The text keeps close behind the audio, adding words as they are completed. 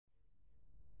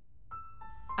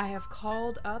I have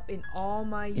called up in all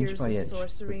my years by of inch,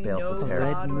 sorcery with baleful no terror,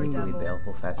 god or the devil.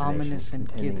 baleful fascination Ominous and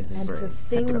contending gibbous. his And brain. the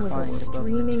thing had was a declined above the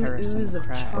streaming terrace and ooze the of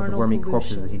crag. Of the charnel wormy corpses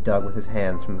pollution. that he dug with his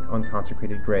hands from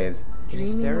unconsecrated graves. It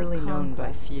is Dreaming verily of known by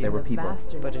conquest, few, There were the people,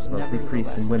 bastard but is of mostly nevertheless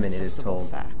priests and an women, it is attestable told,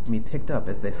 fact. whom he picked up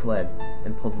as they fled,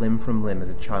 and pulled limb from limb as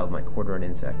a child might quarter an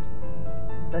insect.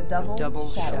 The Double, Double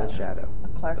Shadow. Shadow. A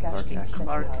Clark The Ashton Smith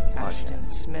Clark podcast. Ashton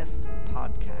Smith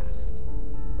podcast.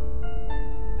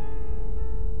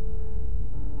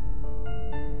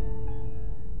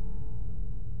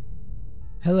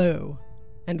 Hello,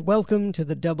 and welcome to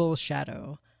The Double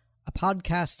Shadow, a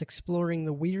podcast exploring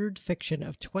the weird fiction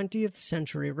of 20th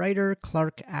century writer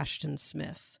Clark Ashton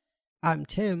Smith. I'm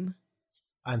Tim,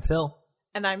 I'm Phil.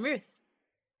 And I'm Ruth.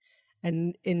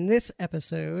 and in this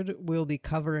episode, we'll be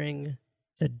covering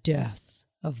the death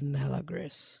of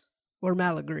Malygris, or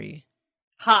Malygris.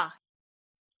 Ha!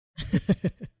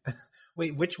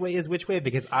 Wait, which way is which way?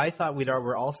 Because I thought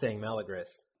we're all saying Malygris.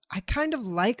 I kind of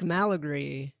like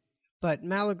Malygris, but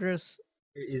Malygris...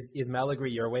 Is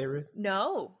Malygris your way, Ruth?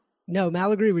 No. No,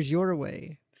 Malygris was your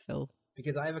way, Phil.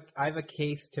 Because I have a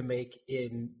case to make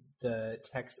in the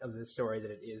text of the story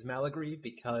that it is Malygris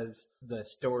because the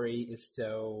story is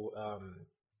so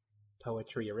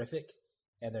poetry-orific,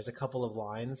 and there's a couple of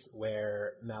lines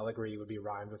where Malygris would be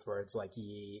rhymed with words like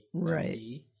ye Right. and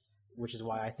ye, which is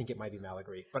why I think it might be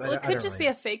Malygris. But Well, I it could don't just really be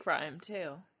know. a fake rhyme,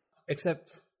 too.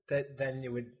 Except that then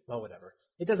it would, well, whatever.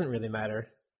 It doesn't really matter.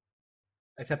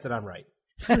 Except that I'm right.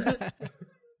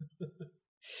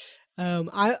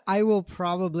 I will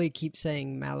probably keep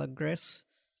saying Malygris,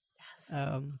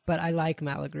 Yes. but I like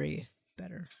Malygris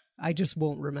better. I just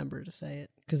won't remember to say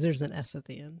it because there's an S at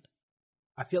the end.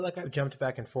 I feel like I've jumped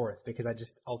back and forth because I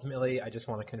just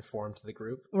want to conform to the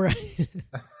group. Right.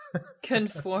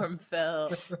 Conform,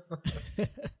 Phil.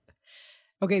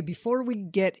 Okay, before we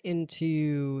get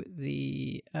into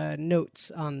the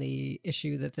notes on the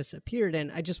issue that this appeared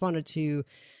in, I just wanted to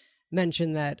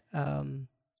mention that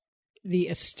the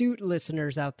astute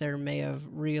listeners out there may have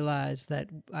realized that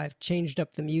I've changed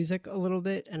up the music a little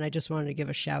bit, and I just wanted to give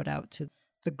a shout out to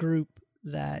the group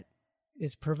that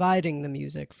is providing the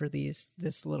music for this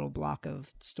little block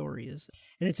of stories.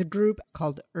 And it's a group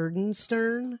called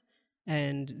Erdenstern,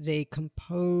 and they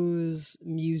compose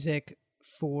music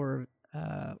for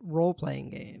role-playing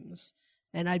games.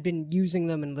 And I'd been using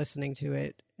them and listening to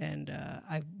it, and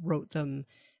I wrote them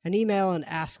an email and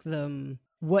asked them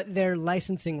what their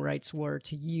licensing rights were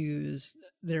to use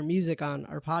their music on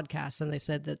our podcast, and they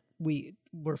said that we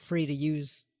were free to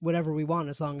use whatever we want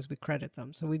as long as we credit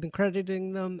them. So we've been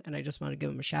crediting them, and I just want to give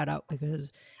them a shout out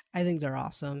because I think they're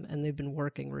awesome, and they've been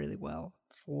working really well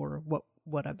for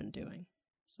what I've been doing.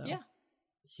 So Yeah.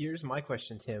 Here's my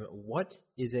question, Tim. What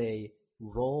is a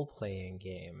role-playing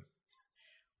game?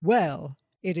 Well,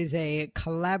 it is a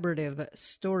collaborative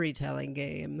storytelling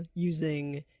game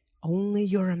using only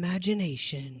your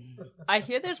imagination. I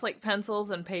hear there's like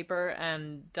pencils and paper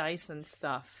and dice and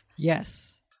stuff.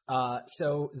 Yes.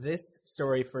 So this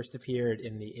story first appeared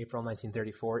in the April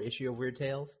 1934 issue of Weird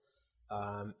Tales.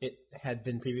 It had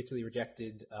been previously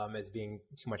rejected as being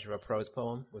too much of a prose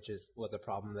poem, which was a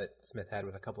problem that Smith had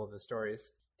with a couple of his stories.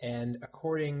 And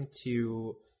according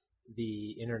to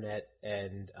the internet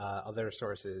and other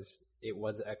sources, it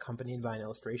was accompanied by an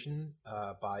illustration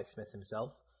by Smith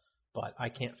himself. But I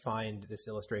can't find this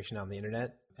illustration on the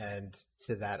internet, and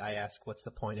to that I ask, what's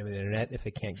the point of the internet if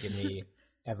it can't give me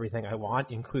everything I want,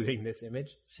 including this image?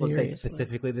 Seriously. Let's say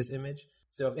specifically this image.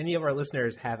 So if any of our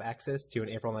listeners have access to an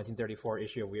April 1934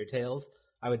 issue of Weird Tales,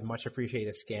 I would much appreciate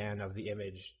a scan of the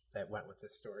image that went with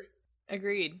this story.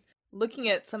 Agreed. Looking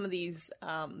at some of these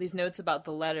notes about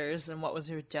the letters and what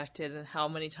was rejected and how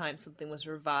many times something was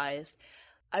revised,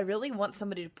 I really want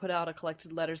somebody to put out a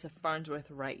collected letters of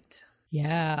Farnsworth Wright.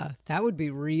 Yeah, that would be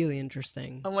really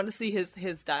interesting. I want to see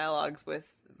his dialogues with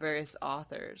various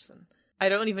authors, and I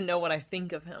don't even know what I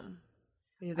think of him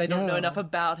because I don't know enough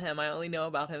about him. I only know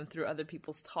about him through other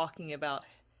people's talking about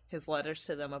his letters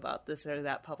to them about this or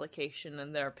that publication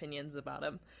and their opinions about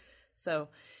him. So,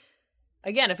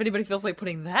 again, if anybody feels like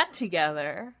putting that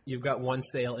together, You've got one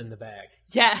sale in the bag.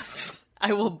 yes,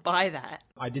 I will buy that.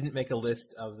 I didn't make a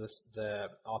list of the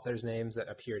authors' names that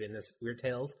appeared in this Weird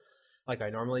Tales like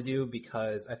I normally do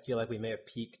because I feel like we may have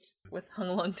peaked. With Hung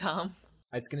Lung Tom.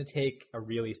 It's going to take a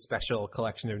really special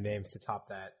collection of names to top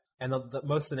that. And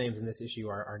most of the names in this issue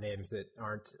are names that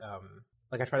aren't,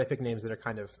 like I try to pick names that are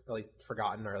kind of at least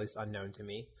forgotten or at least unknown to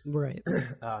me. Right.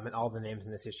 And all the names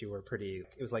in this issue were pretty,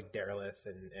 it was like Derelith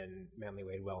and Manly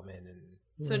Wade Wellman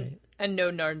and... So, Right. and no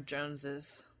Nard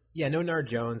Joneses. Yeah, no Nard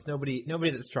Jones. Nobody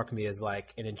that struck me as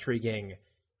like an intriguing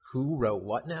who wrote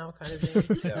what now kind of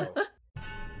thing. So.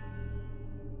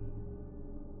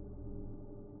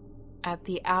 At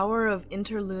the hour of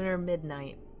interlunar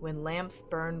midnight, when lamps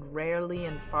burned rarely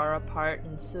and far apart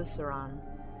in Susurran,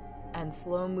 and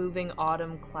slow-moving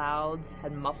autumn clouds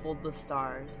had muffled the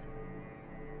stars,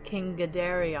 King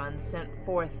Gadarion sent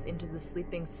forth into the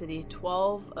sleeping city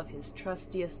 12 of his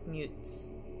trustiest mutes.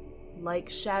 Like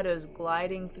shadows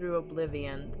gliding through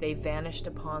oblivion, they vanished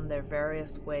upon their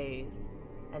various ways,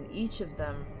 and each of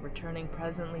them, returning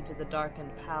presently to the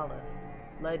darkened palace,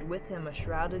 led with him a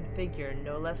shrouded figure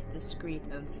no less discreet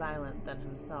and silent than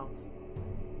himself.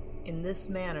 In this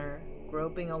manner,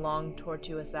 groping along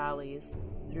tortuous alleys,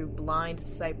 through blind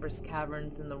cypress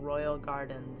caverns in the royal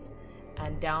gardens,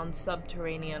 and down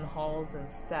subterranean halls and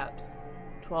steps,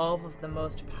 12 of the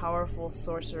most powerful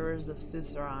sorcerers of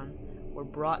Susurran were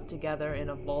brought together in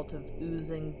a vault of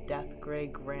oozing death-gray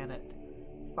granite,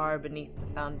 far beneath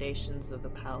the foundations of the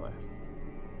palace.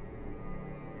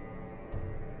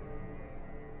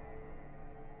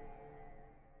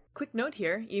 Quick note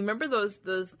here. You remember those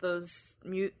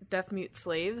deaf mute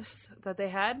slaves that they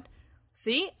had?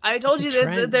 See? I told you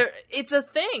it's a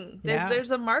thing.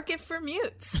 There's a market for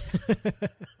mutes.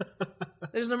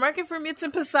 There's a market for mutes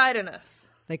in Poseidonus.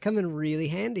 They come in really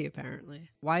handy,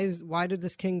 apparently. Why did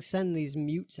this king send these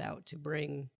mutes out to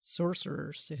bring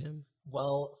sorcerers to him?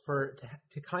 Well,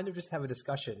 to kind of just have a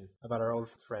discussion about our old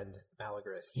friend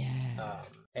Malygris. Yeah.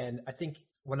 And I think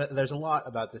there's a lot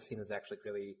about this scene that's actually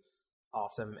really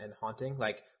awesome and haunting.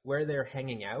 Like, where they're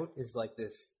hanging out is like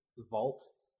this vault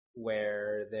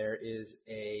where there is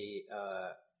a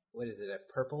what is it,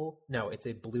 a purple? No, it's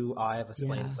a blue eye of a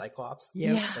slain cyclops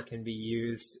that can be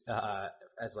used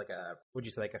as like a, would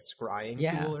you say, like a scrying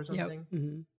tool or something? Yep.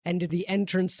 Mm-hmm. And the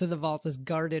entrance to the vault is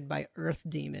guarded by earth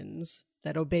demons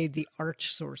that obeyed the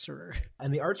arch sorcerer.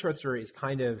 And the arch sorcerer is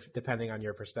kind of, depending on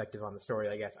your perspective on the story,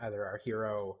 I guess, either our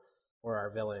hero or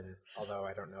our villain, although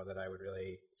I don't know that I would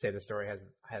really say the story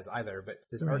has either. But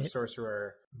this arch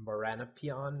sorcerer,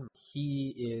 Moranapion,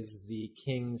 he is the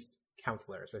king's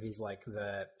counselor. So he's like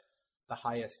the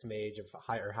highest mage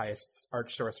highest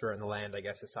arch sorcerer in the land, I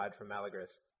guess, aside from Malygris.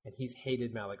 And he's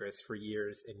hated Malygris for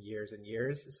years and years and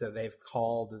years. So they've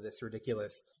called this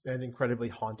ridiculous and incredibly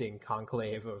haunting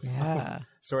conclave of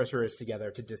sorcerers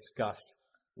together to discuss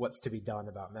what's to be done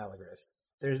about Malygris.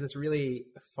 There's this really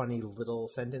funny little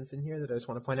sentence in here that I just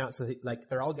want to point out. So,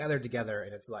 they're all gathered together,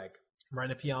 and it's like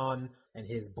Moranapion and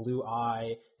his blue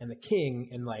eye and the king,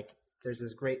 and there's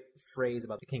this great phrase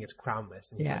about the king is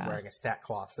crownless, and he's wearing a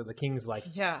sackcloth. So the king's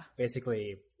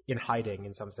basically in hiding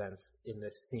in some sense in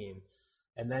this scene.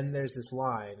 And then there's this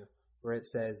line where it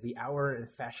says, "The hour and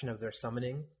fashion of their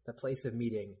summoning, the place of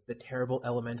meeting, the terrible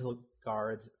elemental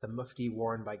guards, the mufti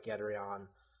worn by Gadarion,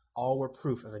 all were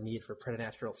proof of a need for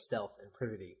preternatural stealth and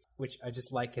privity," which I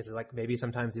just like, because maybe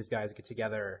sometimes these guys get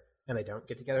together and they don't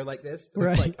get together like this.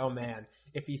 But it's like, oh man,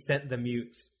 if he sent the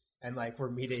mutes and we're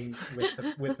meeting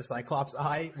with the Cyclops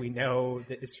eye, we know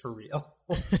that it's for real.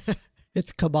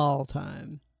 It's cabal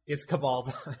time. It's cabal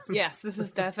time. Yes, this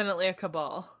is definitely a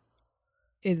cabal.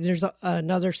 There's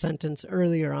another sentence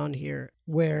earlier on here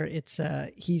where it's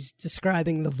he's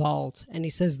describing the vault, and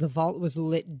he says the vault was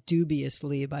lit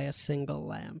dubiously by a single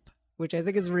lamp, which I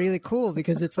think is really cool,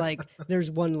 because it's like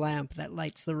there's one lamp that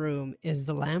lights the room. Is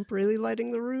the lamp really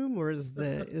lighting the room, or is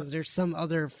there some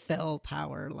other fell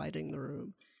power lighting the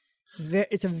room?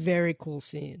 It's a very cool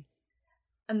scene.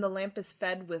 And the lamp is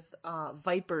fed with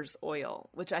viper's oil,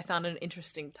 which I found an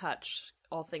interesting touch,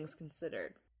 all things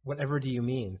considered. Whatever do you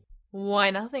mean? Why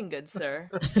nothing, good sir.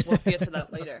 We'll get to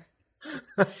that later.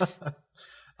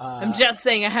 I'm just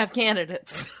saying I have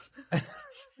candidates.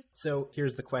 So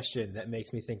here's the question that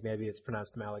makes me think maybe it's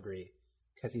pronounced Malygris,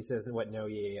 because he says, "What know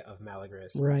ye of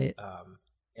Malygris?" Right.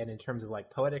 And in terms of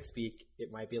poetic speak, it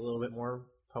might be a little bit more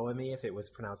poemy if it was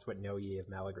pronounced "What know ye of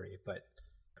Malygris," but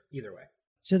either way.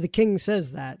 So the king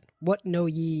says that, "What know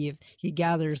ye?" If he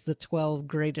gathers the 12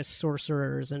 greatest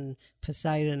sorcerers in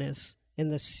Poseidonus in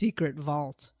the secret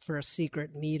vault for a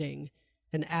secret meeting,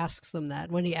 and asks them that.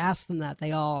 When he asks them that,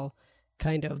 they all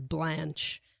kind of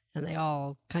blanch, and they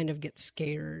all kind of get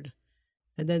scared.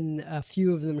 And then a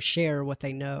few of them share what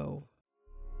they know.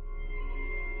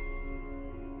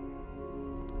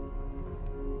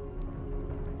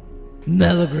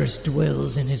 Malygris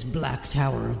dwells in his black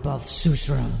tower above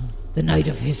Susurran. The night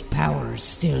of his power is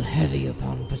still heavy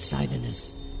upon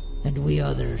Poseidonus, and we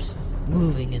others,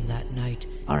 moving in that night,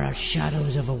 are as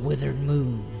shadows of a withered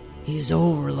moon. He is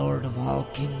overlord of all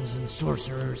kings and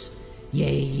sorcerers,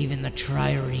 yea, even the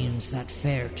triremes that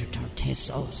fare to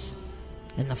Tartessos,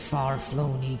 and the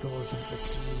far-flown eagles of the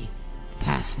sea.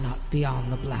 pass not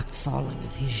beyond the black falling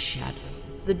of his shadow.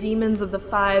 The demons of the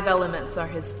 5 elements are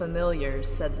his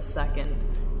familiars, said the second.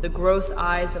 The gross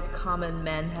eyes of common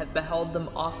men have beheld them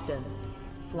often,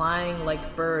 flying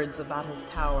like birds about his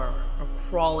tower, or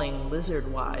crawling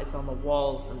lizard-wise on the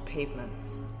walls and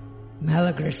pavements.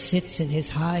 Malygris sits in his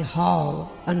high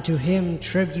hall. Unto him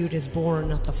tribute is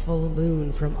borne at the full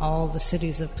moon from all the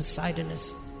cities of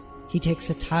Poseidonus. He takes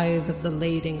a tithe of the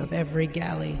lading of every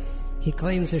galley. He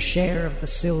claims a share of the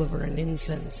silver and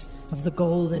incense, of the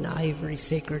gold and ivory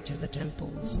sacred to the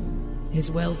temples. His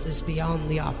wealth is beyond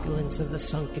the opulence of the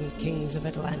sunken kings of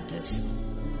Atlantis,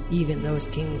 even those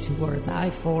kings who were thy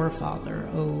forefather,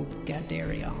 O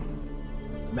Gadarion.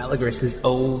 Malygris is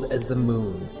old as the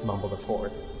moon, mumbled the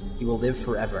fourth. He will live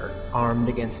forever, armed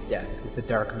against death with the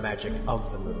dark magic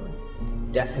of the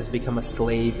moon. Death has become a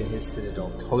slave in his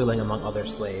citadel, toiling among other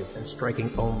slaves and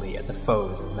striking only at the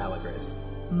foes of Malygris.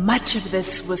 Much of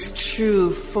this was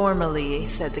true formerly,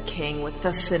 said the king with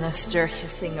a sinister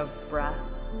hissing of breath.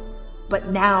 But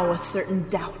now a certain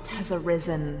doubt has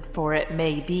arisen, for it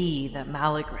may be that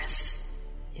Malygris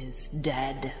is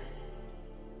dead.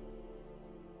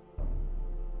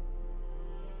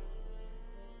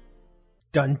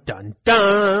 Dun dun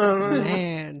dun!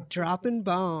 Man, dropping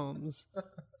bombs.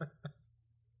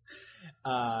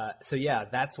 So yeah,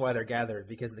 that's why they're gathered,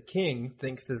 because the king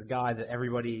thinks this guy that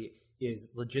everybody is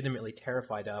legitimately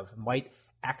terrified of might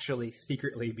actually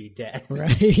secretly be dead.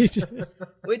 Right.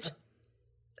 Which,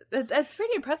 that's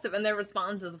pretty impressive. And their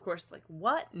response is, of course, like,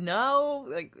 what? No?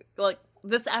 Like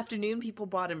this afternoon, people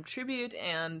brought him tribute,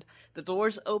 and the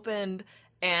doors opened,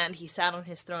 and he sat on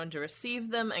his throne to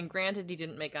receive them, and granted, he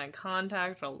didn't make eye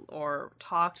contact or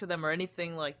talk to them or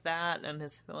anything like that, and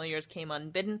his familiars came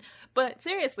unbidden, but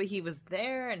seriously, he was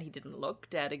there, and he didn't look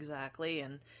dead exactly,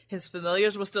 and his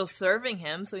familiars were still serving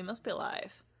him, so he must be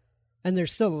alive. And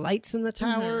there's still lights in the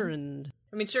tower, and...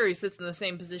 I mean, sure, he sits in the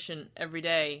same position every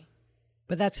day.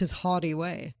 But that's his haughty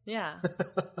way. Yeah.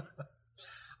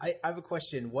 I have a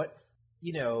question. What,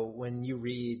 when you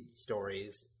read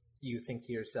stories, you think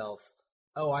to yourself,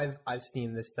 oh, I've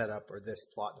seen this setup or this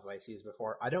plot device used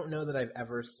before. I don't know that I've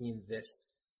ever seen this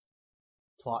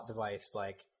plot device,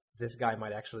 like, this guy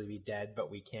might actually be dead, but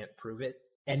we can't prove it,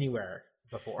 anywhere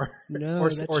before. No,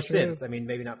 that's or true. Since. I mean,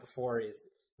 maybe not before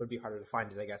would be harder to find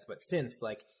it, I guess, but since,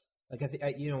 like I think,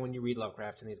 when you read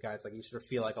Lovecraft and these guys, like, you sort of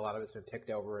feel like a lot of it's been picked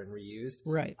over and reused.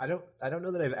 Right. I don't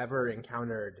know that I've ever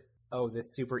encountered, oh,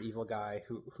 this super evil guy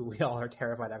who we all are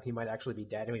terrified of, he might actually be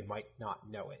dead and we might not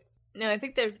know it. No, I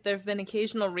think there've been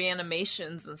occasional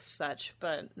reanimations and such,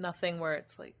 but nothing where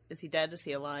it's like, is he dead? Is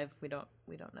he alive? We don't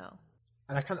know.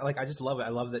 And I kind of I just love it. I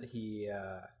love that he's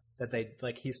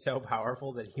so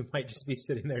powerful that he might just be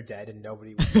sitting there dead and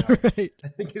nobody would know. Right. I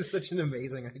think it's such an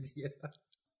amazing idea.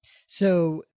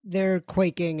 So they're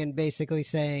quaking and basically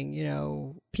saying,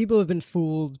 people have been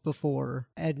fooled before,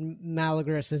 and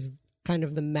Malygris is kind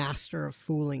of the master of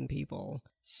fooling people.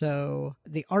 So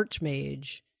the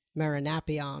Archmage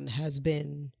Marinapion has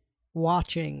been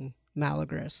watching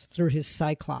Malygris through his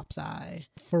Cyclops eye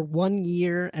for 1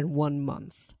 year and 1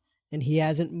 month, and he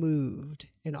hasn't moved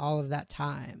in all of that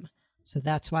time. So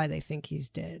that's why they think he's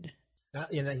dead.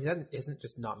 He isn't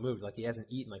just not moved. Like, he hasn't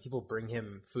eaten. Like, people bring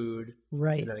him food,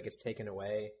 right, and then it gets taken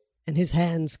away. And his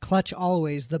hands clutch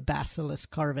always the basilisk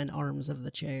carven arms of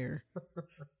the chair.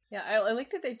 Yeah, I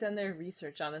like that they've done their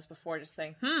research on this before, just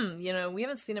saying, we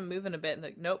haven't seen him move in a bit. And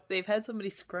like, nope, they've had somebody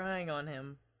scrying on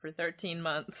him for 13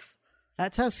 months.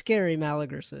 That's how scary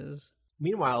Malygris is.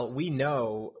 Meanwhile, we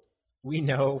know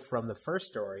from the first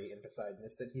story in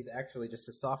Poseidonus that he's actually just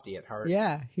a softie at heart.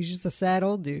 Yeah, he's just a sad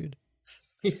old dude.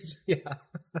 Yeah.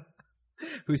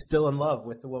 Who's still in love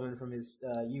with the woman from his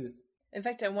youth. In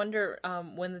fact, I wonder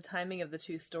when the timing of the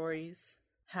 2 stories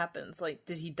happens. Like,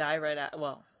 did he die right at...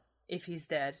 Well, if he's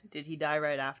dead, did he die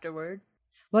right afterward?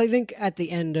 Well, I think at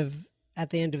the end of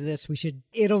this,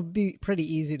 it'll be pretty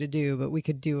easy to do, but we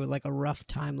could do like a rough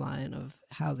timeline of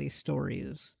how these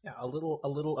stories. Yeah, a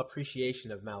little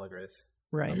appreciation of Malygris.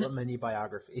 Right. A mini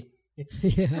biography.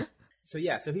 Yeah.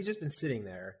 So he's just been sitting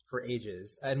there for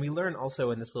ages. And we learn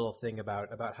also in this little thing about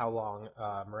how long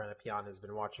Marinapion has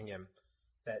been watching him,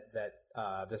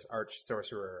 that this arch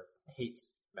sorcerer hates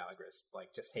Malygris,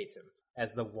 like, just hates him. As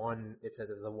the one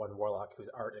warlock whose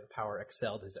art and power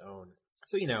excelled his own.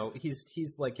 So,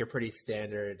 he's like your pretty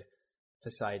standard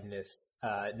Poseidonus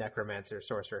necromancer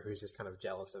sorcerer who's just kind of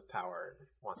jealous of power and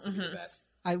wants to be the best.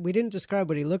 We didn't describe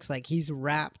what he looks like. He's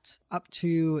wrapped up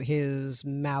to his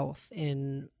mouth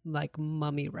in like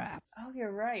mummy wrap. Oh,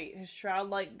 you're right. His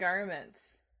shroud-like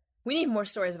garments. We need more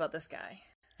stories about this guy.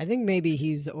 I think maybe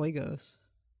he's Oikos.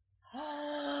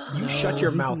 You shut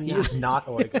your he's mouth. He is not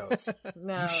Oikos.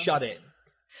 No. You shut it.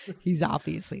 He's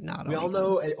obviously not. We all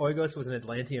know Oikos was an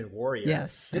Atlantean warrior.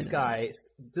 Yes, This guy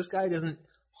doesn't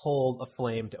hold a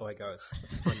flame to Oikos.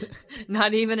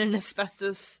 Not even an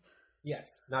asbestos.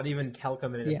 Yes, not even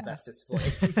talcum in an Yeah. asbestos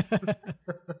flame.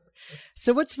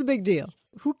 So what's the big deal?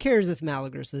 Who cares if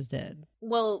Malygris is dead?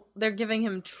 Well, they're giving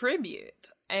him tribute,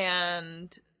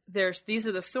 and these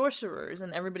are the sorcerers,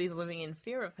 and everybody's living in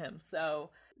fear of him.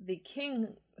 So the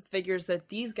king figures that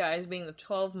these guys, being the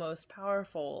 12 most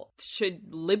powerful,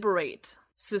 should liberate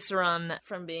Susurrun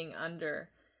from being under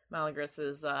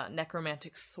Malygris's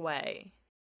necromantic sway.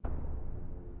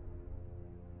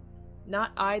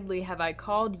 Not idly have I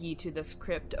called ye to this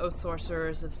crypt, O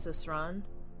sorcerers of Susurrun,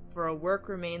 for a work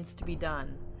remains to be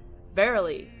done.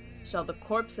 Verily, shall the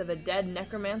corpse of a dead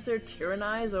necromancer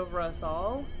tyrannize over us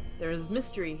all? There is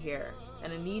mystery here,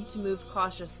 and a need to move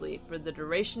cautiously, for the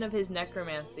duration of his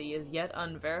necromancy is yet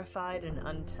unverified and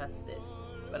untested.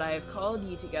 But I have called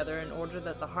ye together in order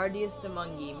that the hardiest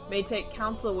among ye may take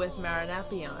counsel with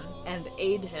Maranapion, and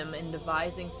aid him in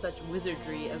devising such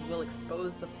wizardry as will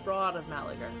expose the fraud of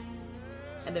Malygris,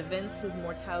 and evince his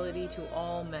mortality to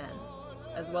all men,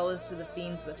 as well as to the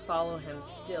fiends that follow him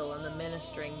still and the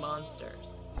ministering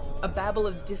monsters. A babble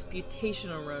of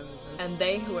disputation arose, and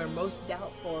they who were most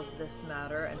doubtful of this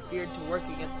matter and feared to work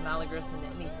against Malygris in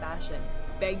any fashion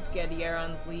begged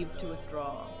Gedieron's leave to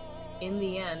withdraw. In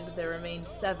the end, there remained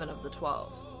 7 of the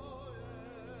 12.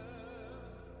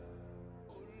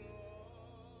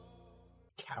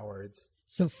 Cowards.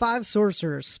 So 5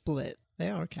 sorcerers split.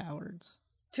 They are cowards.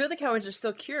 2 of the cowards are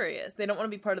still curious. They don't want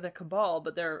to be part of the cabal,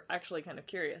 but they're actually kind of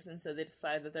curious, and so they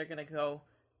decide that they're going to go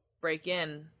break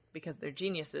in because they're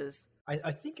geniuses.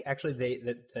 I think actually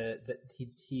that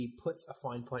he puts a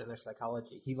fine point in their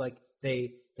psychology.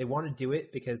 They want to do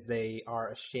it because they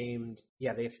are ashamed.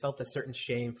 Yeah, they felt a certain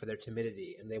shame for their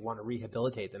timidity, and they want to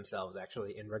rehabilitate themselves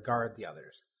actually and regard the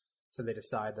others. So they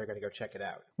decide they're going to go check it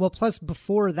out. Well, plus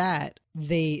before that,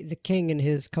 the king and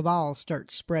his cabal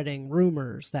start spreading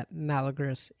rumors that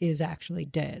Malygris is actually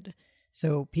dead.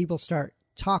 So people start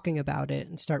talking about it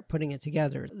and start putting it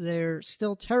together. They're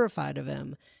still terrified of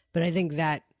him, but I think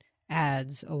that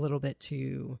adds a little bit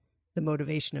to the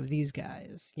motivation of these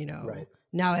guys. You know, Right.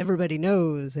 Now everybody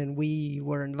knows, and we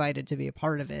were invited to be a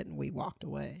part of it, and we walked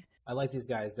away. I like these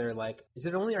guys. They're like, is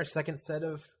it only our second set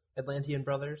of Atlantean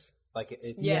brothers? Like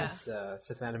it's Yes.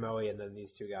 Sethanomoe and then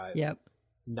these 2 guys. Yep.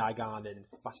 Nigon and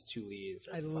Fustules.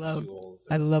 I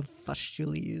love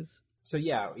Fustules. So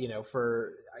yeah,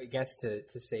 for I guess to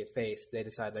save face, they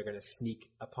decide they're going to sneak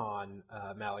upon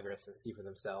Malygris and see for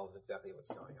themselves exactly what's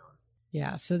going on.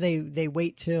 Yeah, so they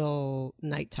wait till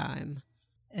nighttime,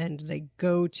 and they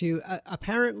go to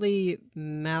apparently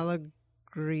Malygris's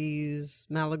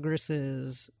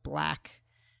black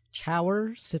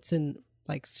tower sits in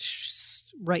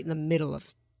right in the middle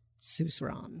of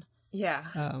Susurrun. Yeah.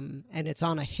 And it's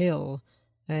on a hill,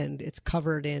 and it's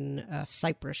covered in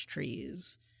cypress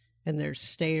trees, and there's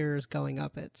stairs going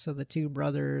up it. So the 2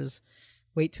 brothers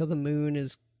wait till the moon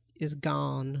is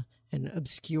gone and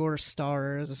obscure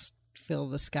stars fill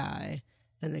the sky,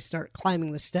 and they start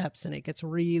climbing the steps, and it gets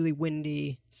really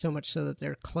windy, so much so that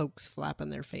their cloaks flap in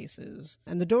their faces.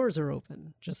 And the doors are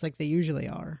open, just like they usually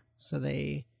are. So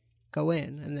they go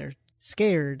in, and they're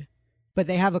scared, but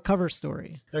they have a cover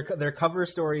story. Their cover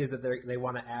story is that they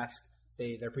want to ask.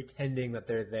 They're pretending that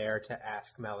they're there to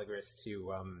ask Malygris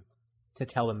to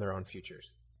tell them their own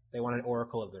futures. They want an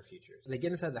oracle of their futures. They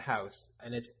get inside the house,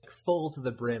 and it's full to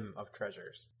the brim of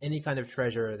treasures. Any kind of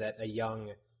treasure that a young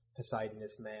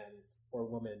Poseidonous man or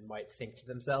woman might think to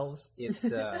themselves, it's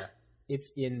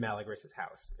in Malygris's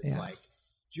house. It's like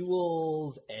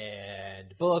jewels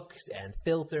and books and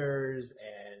filters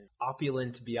and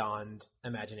opulent beyond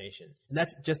imagination. And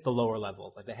that's just the lower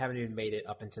levels. Like they haven't even made it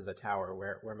up into the tower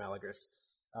where Malygris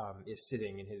is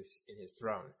sitting in his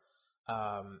throne.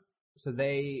 So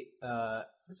they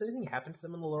does anything happen to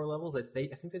them in the lower levels? I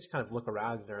think they just kind of look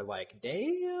around and they're like,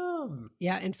 damn.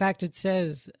 Yeah, in fact, it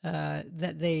says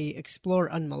that they explore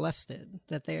unmolested,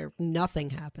 that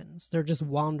nothing happens. They're just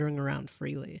wandering around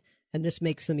freely. And this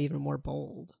makes them even more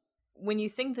bold. When you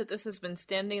think that this has been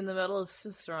standing in the middle of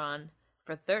Susurrun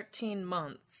for 13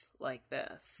 months like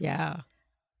this. Yeah.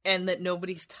 And that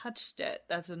nobody's touched it.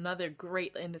 That's another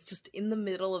great, and it's just in the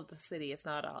middle of the city. It's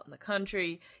not out in the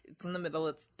country. It's in the middle.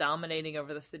 It's dominating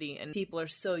over the city. And people are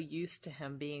so used to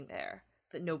him being there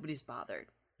that nobody's bothered.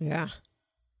 Yeah.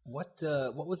 What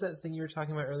was that thing you were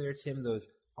talking about earlier, Tim? Those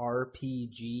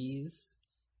RPGs?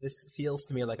 This feels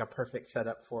to me like a perfect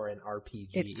setup for an RPG.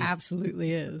 It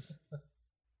absolutely is.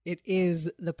 It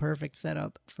is the perfect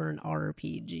setup for an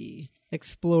RPG.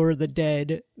 Explore the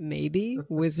dead, maybe,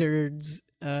 wizard's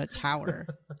tower.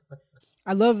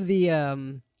 I love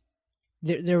the...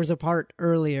 There was a part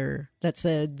earlier that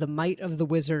said the might of the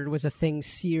wizard was a thing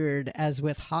seared as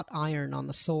with hot iron on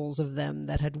the souls of them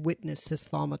that had witnessed his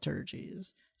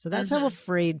thaumaturgies. So that's how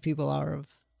afraid people are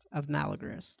of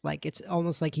Malygris. Like, it's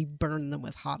almost like he burned them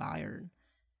with hot iron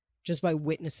just by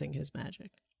witnessing his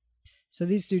magic. So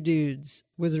these two dudes,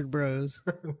 wizard bros.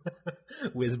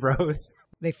 Whiz bros.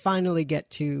 They finally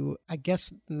get to, I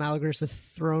guess, Malygris'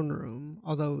 throne room,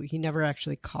 although he never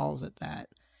actually calls it that.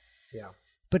 Yeah.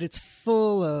 But it's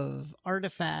full of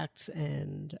artifacts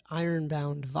and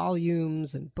iron-bound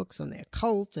volumes and books on the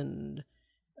occult, and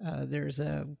there's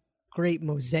a great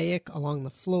mosaic along the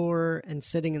floor, and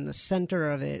sitting in the center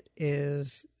of it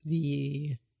is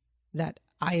that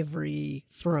ivory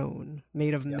throne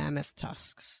made of mammoth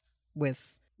tusks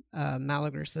with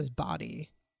Malygris'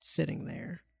 body sitting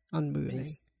there,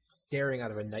 unmoving. Staring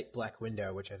out of a night black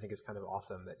window, which I think is kind of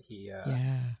awesome that he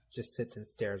just sits and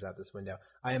stares out this window.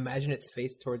 I imagine it's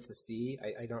faced towards the sea.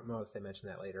 I don't know if they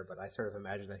mentioned that later, but I sort of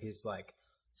imagine that he's like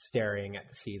staring at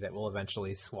the sea that will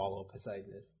eventually swallow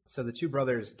Poseidonus. So the two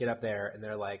brothers get up there and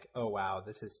they're like, "Oh wow,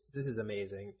 this is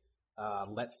amazing.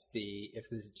 Let's see if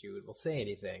this dude will say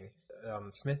anything."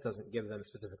 Smith doesn't give them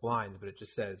specific lines, but it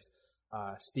just says,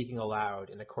 speaking aloud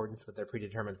in accordance with their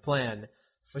predetermined plan,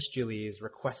 Fushgiles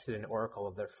requested an oracle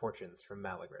of their fortunes from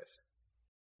Malygris.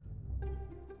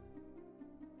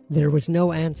 There was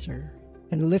no answer,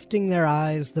 and lifting their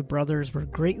eyes, the brothers were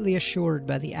greatly assured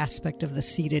by the aspect of the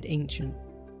seated ancient.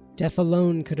 Death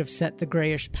alone could have set the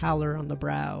grayish pallor on the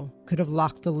brow, could have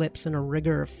locked the lips in a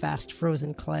rigor of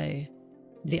fast-frozen clay.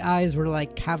 The eyes were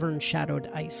like cavern-shadowed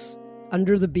ice.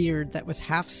 Under the beard that was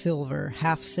half silver,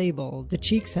 half sable, the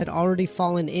cheeks had already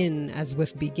fallen in as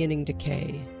with beginning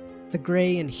decay. The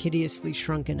gray and hideously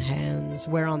shrunken hands,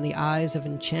 whereon the eyes of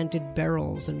enchanted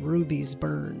beryls and rubies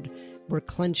burned, were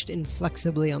clenched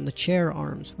inflexibly on the chair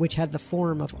arms, which had the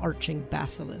form of arching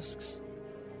basilisks.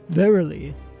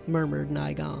 "Verily," murmured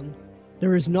Nigon,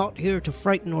 "there is naught here to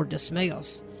frighten or dismay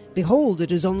us. Behold,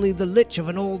 it is only the lich of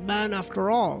an old man after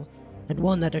all, and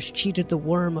one that has cheated the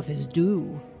worm of his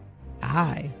due."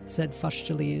 "Aye," said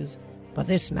Fushgiles, "but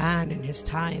this man in his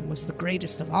time was the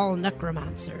greatest of all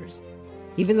necromancers.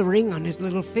 Even the ring on his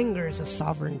little finger is a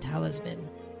sovereign talisman.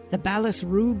 The ballast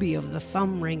ruby of the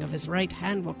thumb ring of his right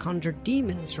hand will conjure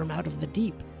demons from out of the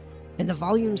deep. In the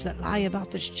volumes that lie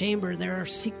about this chamber there are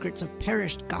secrets of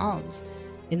perished gods.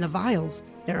 In the vials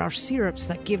there are syrups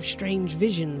that give strange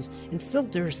visions, and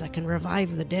philters that can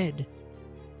revive the dead.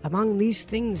 Among these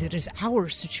things it is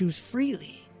ours to choose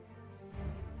freely."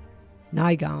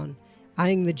 Nigon,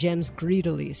 eyeing the gems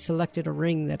greedily, selected a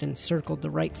ring that encircled the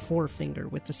right forefinger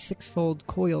with the six-fold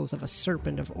coils of a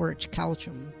serpent of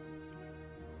orichalcum.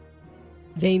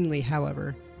 Vainly,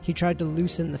 however, he tried to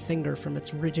loosen the finger from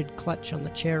its rigid clutch on the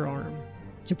chair arm,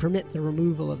 to permit the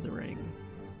removal of the ring.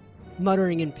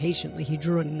 Muttering impatiently, he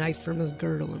drew a knife from his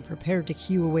girdle and prepared to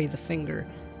hew away the finger.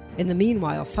 In the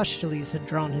meanwhile, Fushgiles had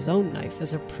drawn his own knife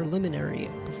as a preliminary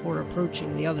before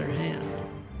approaching the other hand.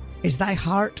 "Is thy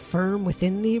heart firm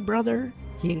within thee, brother?"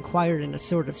 he inquired in a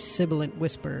sort of sibilant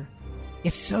whisper.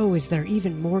 "If so, is there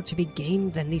even more to be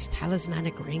gained than these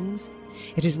talismanic rings?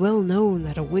 It is well known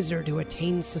that a wizard who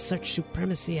attains to such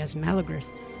supremacy as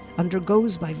Malygris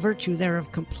undergoes by virtue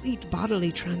thereof complete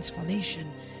bodily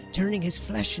transformation, turning his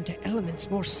flesh into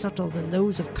elements more subtle than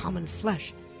those of common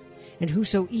flesh. And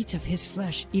whoso eats of his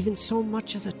flesh, even so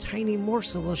much as a tiny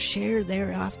morsel, will share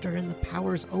thereafter in the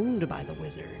powers owned by the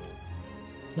wizard."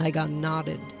 Nigon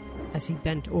nodded as he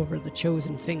bent over the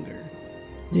chosen finger.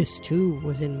 "This too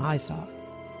was in my thought,"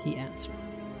 he answered.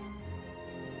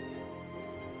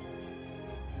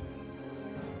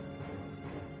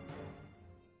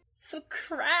 The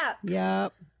crap!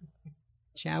 Yep.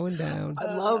 Chowing down.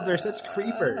 I love they're such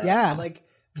creepers. Yeah. Like,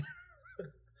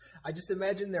 I just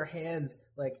imagine their hands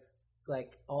like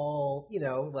all,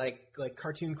 like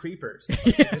cartoon creepers,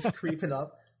 just creeping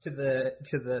up to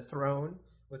the throne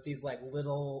with these like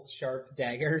little sharp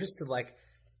daggers to like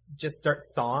just start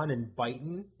sawing and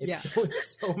biting. It's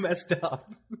so messed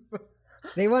up.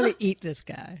 They want to eat this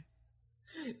guy.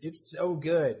 It's so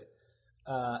good,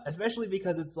 especially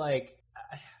because it's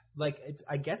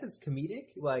I guess it's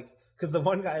comedic, because the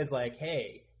one guy is like,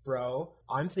 "Hey, bro,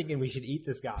 I'm thinking we should eat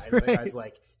this guy." And the guy's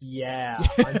like, "Yeah,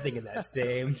 I'm thinking that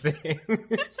same thing."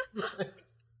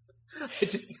 I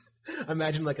just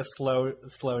imagine like a slow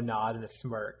nod and a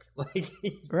smirk. Like,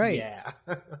 right. Yeah.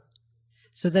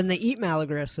 So then they eat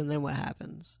Malygris, and then what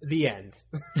happens? The end.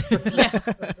 Yeah.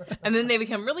 And then they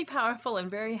become really powerful and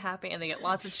very happy, and they get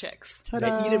lots of chicks.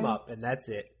 Ta-da! They eat him up, and that's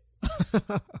it.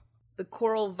 The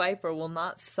coral viper will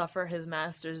not suffer his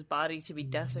master's body to be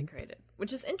desecrated,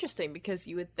 which is interesting because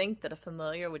you would think that a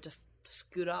familiar would just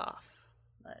scoot off.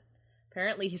 But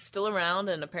apparently he's still around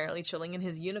and apparently chilling in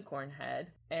his unicorn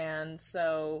head. And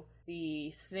so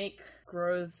the snake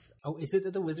grows... Oh, is it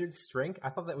that the wizards shrink? I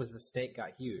thought that was the snake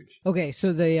got huge. Okay,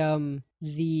 so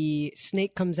the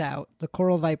snake comes out, the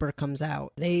coral viper comes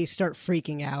out. They start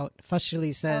freaking out.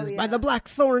 Fushili says, Oh, yeah. "By the black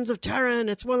thorns of Terran,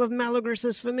 it's one of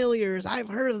Malygris's familiars. I've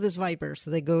heard of this viper."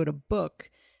 So they go to book,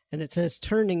 and it says,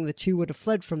 "Turning, the two would have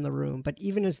fled from the room, but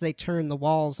even as they turn, the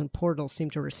walls and portals seem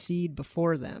to recede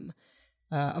before them.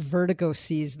 A vertigo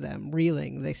seized them,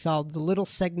 reeling. They saw the little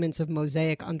segments of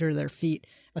mosaic under their feet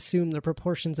assume the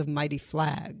proportions of mighty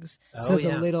flags. So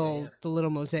the little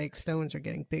mosaic stones are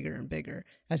getting bigger and bigger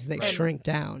as they shrink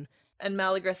down. And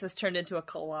Malygris has turned into a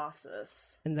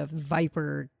colossus. And the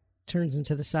viper turns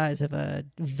into the size of a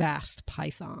vast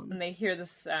python. And they hear the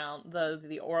sound,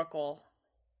 the oracle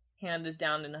handed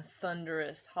down in a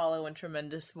thunderous, hollow, and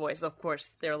tremendous voice. Of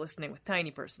course, they're listening with tiny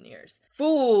person ears.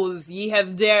 "Fools, ye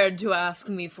have dared to ask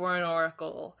me for an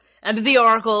oracle, and the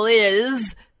oracle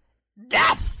is...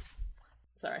 death!"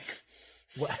 Sorry.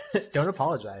 What? Don't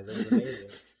apologize. It was amazing.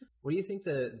 What do you think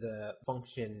the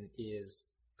function is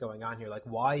going on here? Like,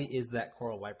 why is that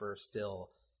coral viper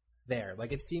still there?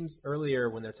 Like, it seems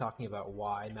earlier when they're talking about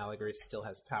why Malygris still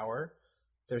has power,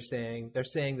 they're saying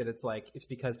that it's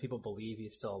because people believe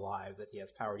he's still alive, that he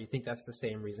has power. Do you think that's the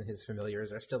same reason his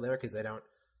familiars are still there, because they don't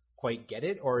quite get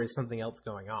it, or is something else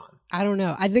going on? I don't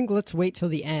know. I think let's wait till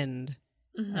the end,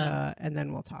 and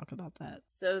then we'll talk about that.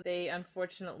 So they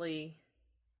unfortunately,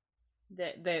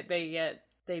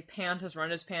 they pant as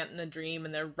runners pant in a dream,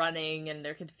 and they're running and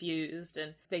they're confused,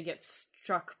 and they get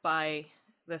struck by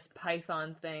this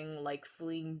python thing like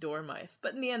fleeing dormice.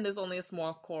 But in the end, there's only a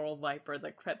small coral viper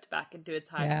that crept back into its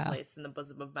hiding place in the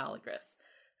bosom of Malygris.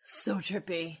 So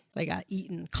trippy. They got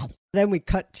eaten. Then we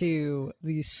cut to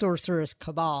the sorceress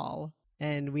cabal,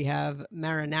 and we have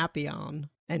Marinapion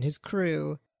and his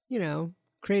crew,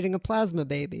 creating a plasma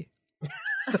baby.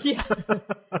 Yeah.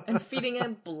 And feeding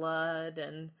it blood,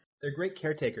 and They're great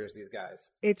caretakers, these guys.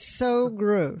 It's so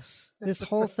gross, this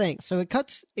whole thing. So it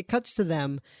cuts to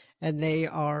them, and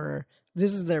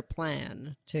this is their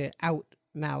plan to out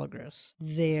Malygris.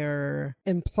 They're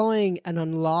employing an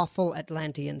unlawful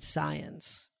Atlantean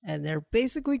science, and they're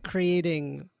basically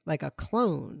creating like a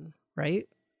clone, right?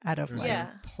 Out of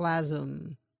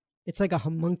plasm. It's like a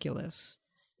homunculus.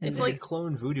 It's like a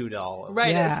clone voodoo doll.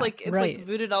 Right, Yeah, it's like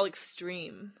Voodoo Doll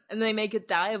Extreme. And they make it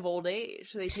die of old age.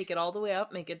 So they take it all the way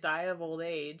up, make it die of old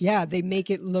age. Yeah, they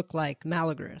make it look like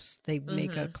Malygris. They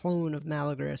make a clone of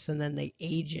Malygris, and then they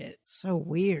age it. So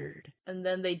weird. And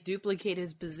then they duplicate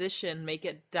his position, make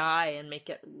it die, and make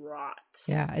it rot.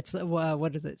 Yeah, it's,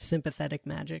 what is it, sympathetic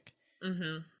magic?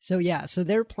 Mm-hmm. So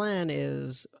their plan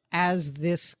is, as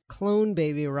this clone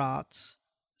baby rots,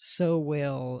 so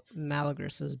will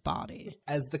Malygris's body.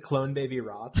 As the clone baby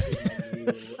rots,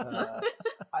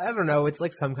 I don't know, it's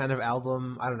like some kind of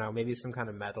album, I don't know, maybe some kind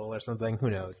of metal or something, who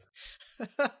knows.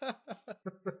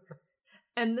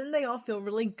 And then they all feel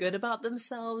really good about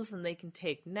themselves, and they can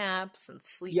take naps and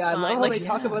sleep Yeah, I fine. love how Like, they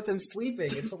talk about them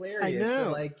sleeping, it's hilarious. I know. They're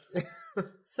like...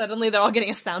 suddenly they're all getting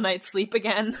a sound night's sleep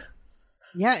again.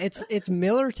 Yeah, it's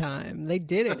Miller time. They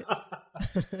did it.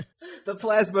 The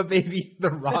plasma baby, the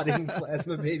rotting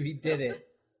plasma baby did it.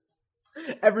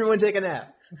 Everyone take a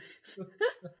nap.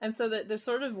 And so they're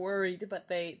sort of worried, but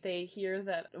they hear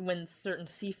that when certain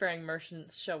seafaring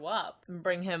merchants show up and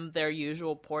bring him their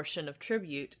usual portion of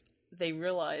tribute, they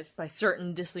realize by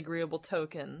certain disagreeable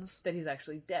tokens that he's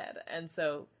actually dead. And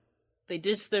so they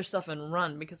ditch their stuff and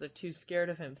run because they're too scared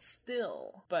of him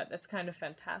still. But it's kind of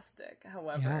fantastic,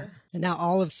 however. Yeah. And now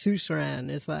all of Suzerain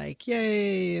is like,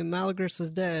 yay, Malygris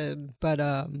is dead. But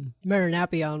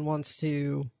Marinapion wants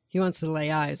to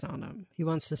lay eyes on him. He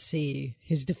wants to see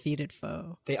his defeated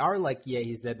foe. They are like, yeah,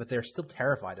 he's dead, but they're still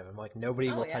terrified of him. Like,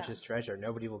 nobody will touch his treasure.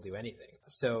 Nobody will do anything.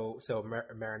 So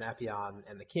Marinapion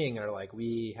and the king are like,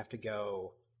 we have to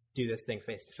go do this thing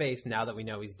face to face now that we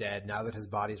know he's dead, now that his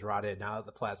body's rotted, now that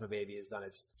the plasma baby has done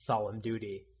its solemn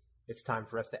duty. It's time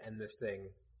for us to end this thing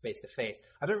face to face.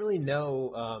 I don't really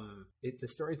know, the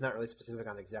story's not really specific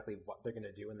on exactly what they're going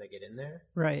to do when they get in there.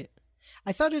 Right.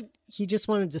 I thought he just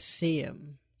wanted to see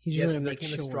him. He just wanted to make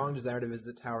sure. A strong desire to visit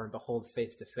the tower and behold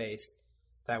face to face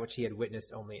that which he had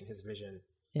witnessed only in his vision.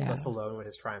 Yeah. Thus alone would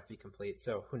his triumph be complete.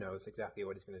 So who knows exactly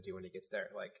what he's going to do when he gets there.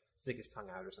 Like, stick his tongue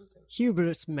out or something.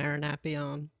 Hubris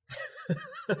Maranapion.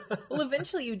 Well,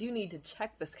 eventually you do need to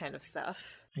check this kind of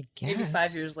stuff. I guess. Maybe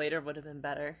 5 years later would have been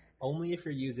better. Only if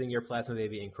you're using your plasma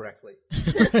baby incorrectly.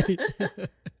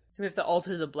 We have to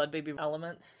alter the blood baby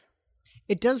elements.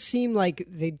 It does seem like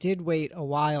they did wait a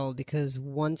while, because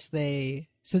once they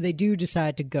do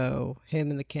decide to go, him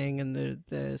and the king and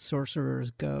the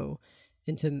sorcerers go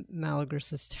into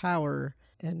Malygris' tower,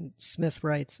 and Smith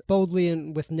writes, boldly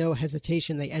and with no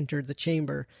hesitation they entered the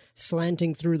chamber.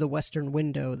 Slanting through the western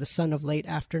window, the sun of late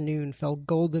afternoon fell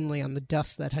goldenly on the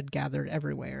dust that had gathered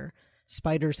everywhere.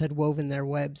 Spiders had woven their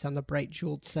webs on the bright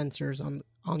jeweled censers on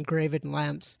graven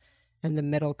lamps and the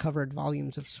metal-covered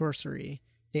volumes of sorcery.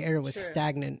 The air was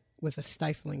stagnant with a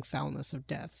stifling foulness of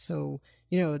death. So,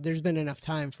 there's been enough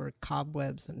time for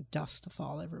cobwebs and dust to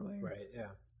fall everywhere. Right, yeah.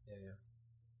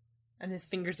 And his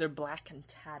fingers are black and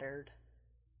tattered.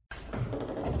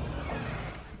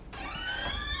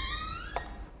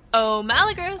 "O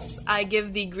Malygris, I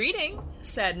give thee greeting,"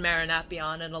 said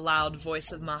Maranapion in a loud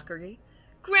voice of mockery.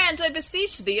 "Grant, I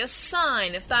beseech thee, a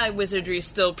sign if thy wizardry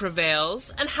still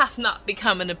prevails, and hath not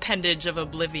become an appendage of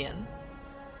oblivion."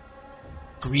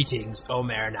 "Greetings, O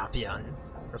Maranapion,"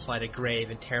 replied a grave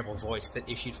and terrible voice that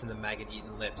issued from the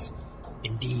maggot-eaten lips.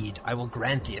 "Indeed, I will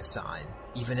grant thee a sign,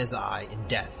 even as I, in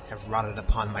death, have rotted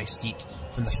upon my seat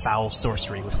from the foul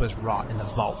sorcery which was wrought in the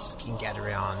vaults of King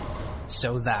Gadrion.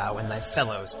 So thou and thy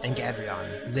fellows, and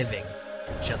Gadrion, living,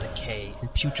 shall decay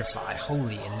and putrefy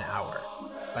wholly in an hour,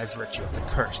 by virtue of the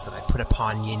curse that I put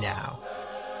upon ye now."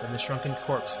 Then the shrunken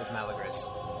corpse of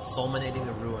Malygris, fulminating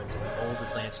the ruins of an old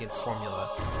Atlantean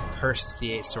formula, cursed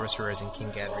the 8 sorcerers in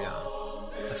King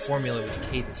Gadrion. The formula was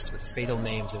cadenced with fatal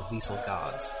names of lethal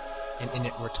gods, and in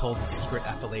it were told the secret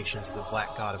appellations of the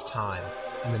black god of time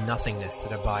and the nothingness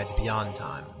that abides beyond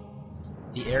time.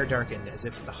 The air darkened as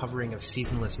if the hovering of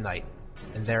seasonless night,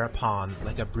 and thereupon,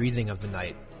 like a breathing of the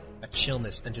night, a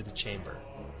chillness entered the chamber,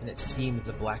 and it seemed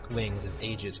the black wings of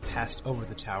ages passed over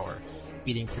the tower,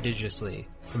 beating prodigiously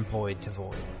from void to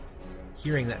void.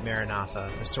 Hearing that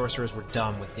Maranatha, the sorcerers were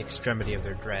dumb with the extremity of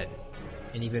their dread,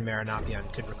 and even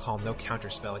Maranapion could recall no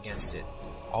counterspell against it.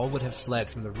 All would have fled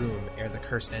from the room ere the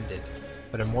curse ended,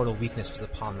 but a mortal weakness was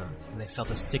upon them, and they felt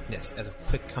a sickness as of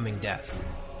quick-coming death.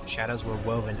 Shadows were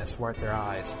woven athwart their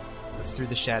eyes, but through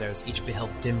the shadows each beheld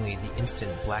dimly the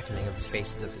instant blackening of the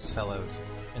faces of his fellows,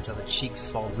 and saw the cheeks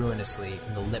fall ruinously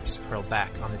and the lips curl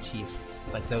back on the teeth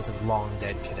like those of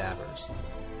long-dead cadavers.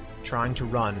 Trying to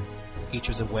run, each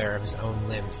was aware of his own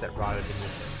limbs that rotted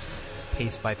beneath him,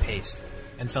 pace by pace,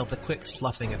 and felt the quick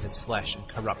sloughing of his flesh and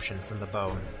corruption from the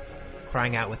bone.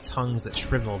 Crying out with tongues that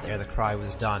shriveled ere the cry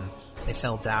was done, they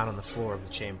fell down on the floor of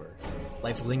the chamber.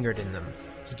 Life lingered in them,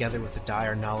 together with the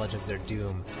dire knowledge of their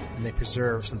doom, and they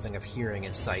preserved something of hearing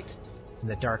and sight. In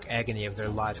the dark agony of their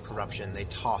live corruption, they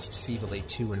tossed feebly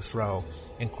to and fro,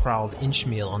 and crawled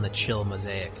inchmeal on the chill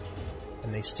mosaic.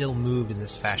 And they still moved in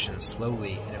this fashion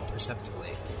slowly and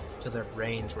imperceptibly, till their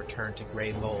brains were turned to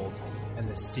gray mold, and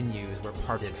the sinews were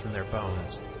parted from their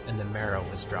bones, and the marrow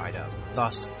was dried up.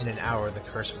 Thus, in an hour the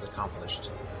curse was accomplished.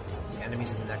 The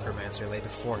enemies of the necromancer lay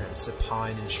before him,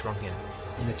 supine and shrunken,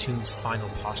 in the tomb's final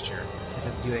posture, as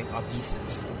if doing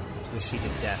obeisance to a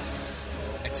seated death.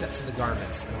 Except for the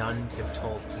garments, none could have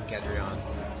told King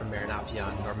Gadrion from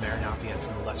Maranapion, nor Maranapion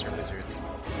from the lesser wizards.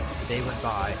 The day went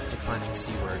by, declining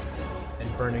seaward,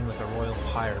 and burning like a royal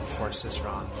pyre before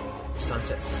Ciceron. The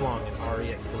sunset flung an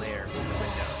aureate glare from the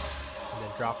window, and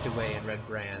then dropped away in red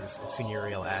brands and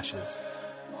funereal ashes.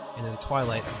 And in the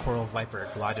twilight a coral viper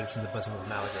glided from the bosom of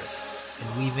Malygris,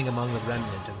 and weaving among the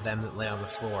remnant of them that lay on the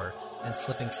floor, and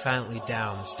slipping silently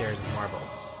down the stairs of marble,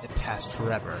 it passed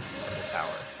forever from the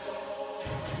tower.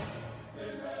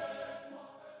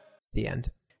 The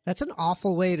end. That's an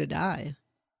awful way to die.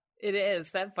 It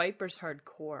is. That viper's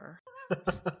hardcore.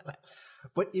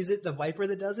 But is it the Viper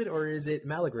that does it, or is it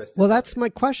Malygris? Well, that's my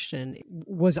question.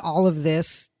 Was all of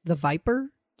this the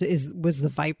Viper? Was the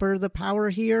Viper the power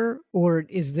here? Or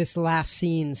is this last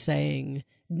scene saying,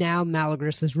 now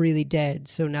Malygris is really dead,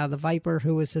 so now the Viper,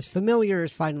 who was his familiar,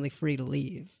 is finally free to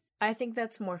leave? I think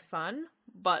that's more fun,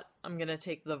 but I'm going to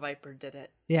take the Viper did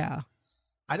it. Yeah.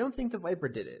 I don't think the Viper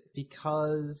did it,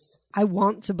 because I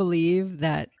want to believe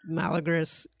that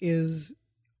Malygris is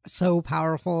so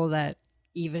powerful that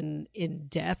even in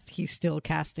death, he's still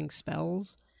casting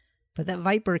spells. But that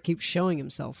Viper keeps showing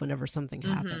himself whenever something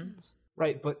happens.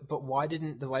 Right, but why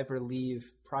didn't the Viper leave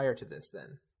prior to this,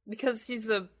 then? Because he's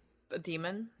a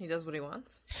demon. He does what he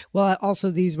wants. Well, also,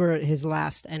 these were his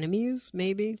last enemies,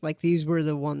 maybe? Like, these were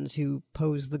the ones who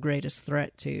posed the greatest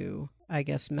threat to, I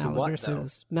guess,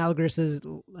 Malygris's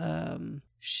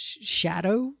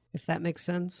shadow, if that makes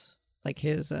sense. like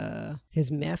his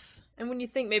myth. And when you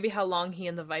think maybe how long he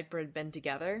and the Viper had been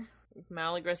together,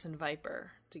 Malygris and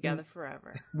Viper together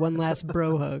forever. One last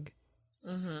bro hug.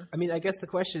 Mm-hmm. I mean, I guess the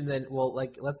question then, well,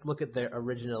 like, let's look at the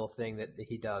original thing that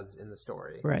he does in the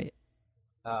story. Right.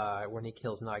 When he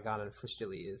kills Nygon and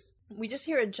Fustiles. We just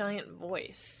hear a giant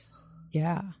voice.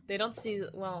 Yeah. They don't see,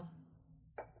 well,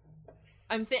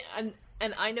 and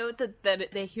I know that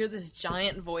they hear this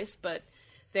giant voice, but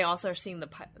they also are seeing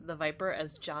the Viper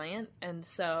as giant, and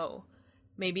so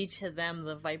maybe to them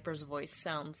the Viper's voice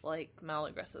sounds like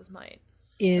Malygris's might.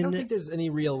 I don't think there's any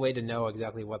real way to know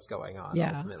exactly what's going on.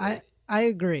 Yeah, ultimately. I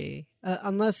agree.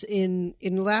 Unless in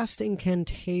Last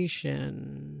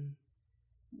Incantation,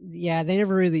 yeah,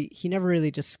 he never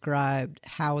really described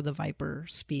how the Viper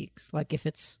speaks. Like if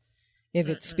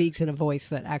it speaks in a voice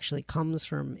that actually comes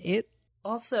from it.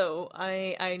 Also,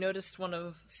 I noticed one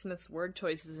of Smith's word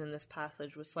choices in this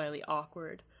passage was slightly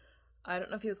awkward. I don't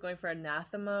know if he was going for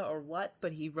anathema or what,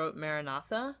 but he wrote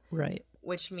Maranatha. Right.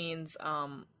 Which means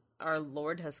our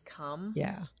Lord has come.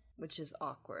 Yeah. Which is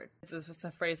awkward. It's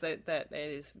a phrase that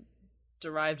is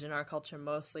derived in our culture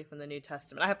mostly from the New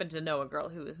Testament. I happen to know a girl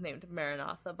who was named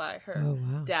Maranatha by her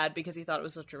dad because he thought it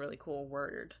was such a really cool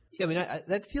word. Yeah, I mean,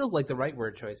 that feels like the right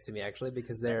word choice to me, actually,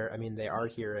 because they are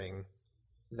hearing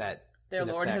that their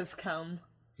Lord has come.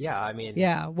 Yeah, I mean...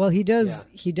 Yeah, well, he does,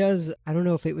 I don't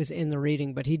know if it was in the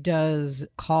reading, but he does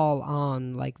call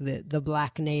on, like, the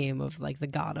black name of, like, the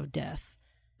god of death.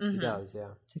 Mm-hmm. He does, yeah.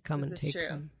 To come and take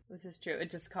them. This is true.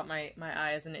 It just caught my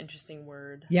eye as an interesting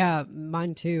word. Yeah,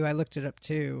 mine too. I looked it up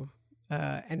too.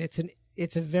 And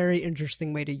it's a very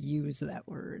interesting way to use that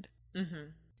word. Mm-hmm.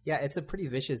 Yeah, it's a pretty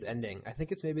vicious ending. I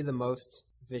think it's maybe the most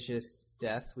vicious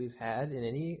death we've had in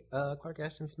any Clark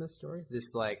Ashton Smith story.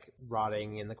 This, like,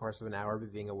 rotting in the course of an hour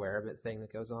but being aware of it thing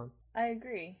that goes on. I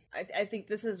agree. I think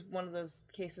this is one of those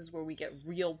cases where we get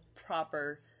real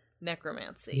proper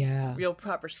necromancy, real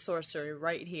proper sorcery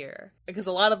right here, because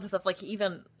a lot of the stuff, like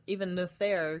even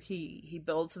Nothair, he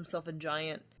builds himself a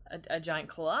giant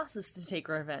colossus to take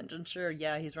revenge, and sure,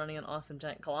 yeah, he's running an awesome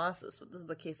giant colossus, but this is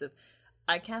a case of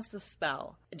I cast a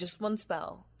spell, just one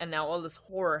spell, and now all this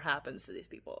horror happens to these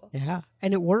people. Yeah,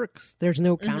 and it works. There's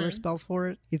no counter spell for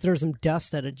it. You throw some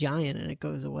dust at a giant and it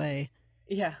goes away.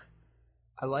 Yeah.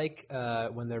 I like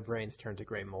when their brains turn to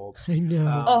gray mold. I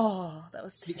know. That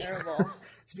was terrible.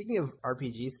 Speaking of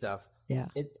RPG stuff,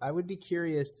 I would be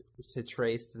curious to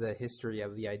trace the history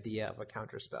of the idea of a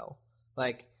counterspell.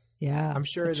 Like, I'm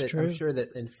sure that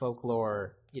in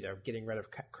folklore, getting rid of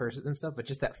curses and stuff, but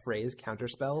just that phrase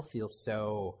counterspell feels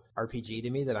so RPG to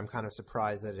me that I'm kind of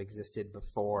surprised that it existed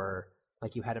before.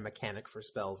 Like you had a mechanic for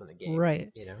spells in a game,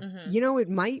 right? Mm-hmm. It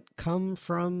might come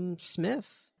from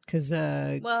Smith. Because,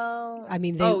 I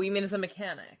mean, you mean as a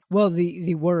mechanic? Well,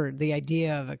 the word, the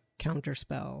idea of a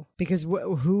counterspell. Because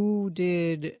who was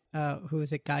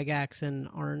it, Gygax and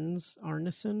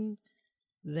Arneson?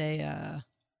 They,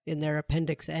 in their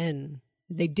Appendix N,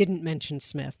 they didn't mention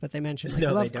Smith, but they mentioned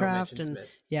Lovecraft and Smith.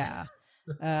 Yeah.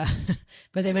 But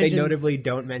they mentioned... They notably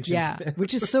don't mention Smith.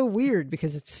 Which is so weird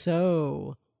because it's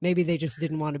so... Maybe they just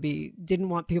didn't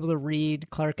want people to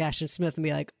read Clark Ashton Smith and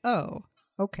be like, oh,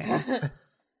 okay.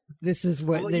 This is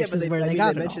where they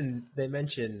got it all. They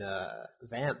mention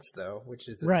Vance though, which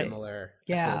is similar.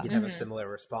 Yeah, I feel like you'd have a similar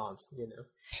response.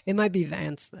 It might be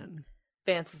Vance then.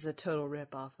 Vance is a total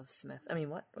rip off of Smith. I mean,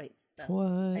 what? Wait, no.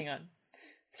 What? Hang on.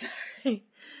 Sorry.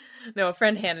 No, a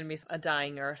friend handed me a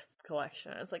Dying Earth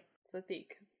collection. I was like, Zathik.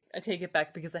 I take it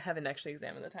back because I haven't actually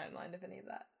examined the timeline of any of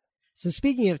that. So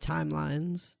speaking of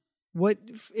timelines, what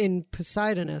in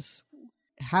Poseidonus?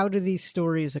 How do these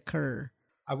stories occur?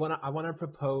 I want to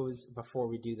propose before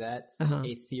we do that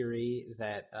a theory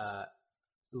that,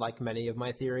 like many of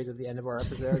my theories at the end of our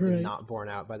episode, is not borne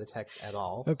out by the text at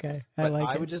all. Okay,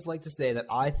 I would just like to say that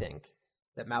I think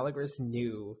that Malygris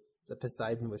knew that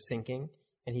Poseidon was sinking,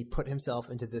 and he put himself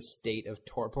into this state of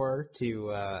torpor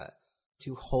to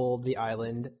hold the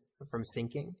island from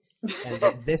sinking, and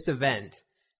that this event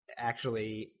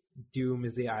actually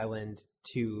dooms the island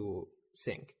to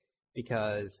sink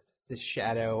because the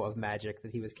shadow of magic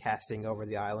that he was casting over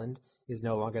the island is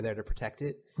no longer there to protect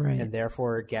it, and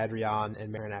therefore Gadrion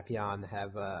and Maranapion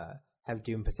have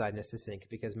doomed Poseidonus to sink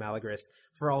because Malygris,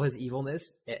 for all his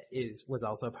evilness, was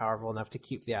also powerful enough to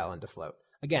keep the island afloat.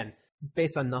 Again,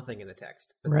 based on nothing in the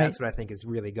text, but that's what I think is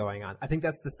really going on. I think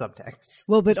that's the subtext.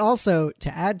 Well, but also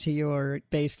to add to your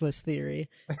baseless theory,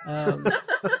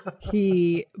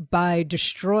 he, by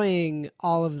destroying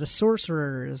all of the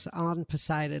sorcerers on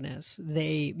Poseidonus,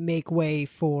 they make way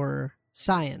for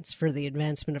science, for the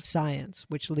advancement of science,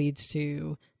 which leads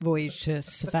to Voyage to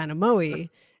Safanamoe,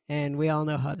 and we all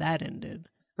know how that ended.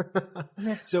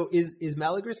 So is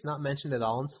Malygris not mentioned at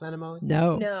all in Sven-Imode?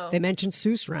 No. They mentioned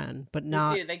Susran, but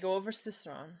not... They go over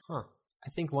Susran. Huh. I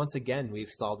think once again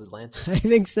we've solved Atlantis. I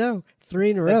think so.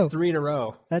 3 in a row. That's 3 in a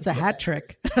row. That's a hat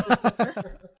trick.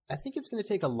 I think it's going to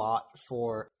take a lot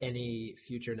for any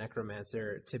future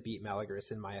necromancer to beat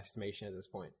Malygris, in my estimation, at this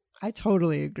point. I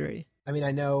totally agree. I mean,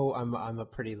 I know I'm a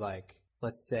pretty, like,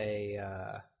 let's say,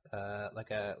 like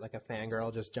a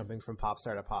fangirl just jumping from pop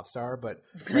star to pop star, but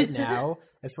right now,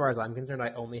 as far as I'm concerned,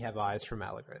 I only have eyes for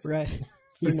Malygris. Right.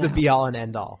 He's the be all and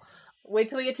end all. Wait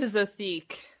till we get to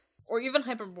Zothique. Or even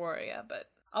Hyperborea, but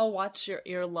I'll watch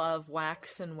your love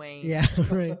wax and wane. Yeah,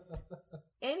 right.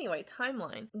 Anyway,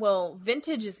 timeline. Well,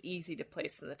 Vintage is easy to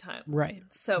place in the timeline. Right.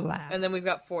 So, last. And then we've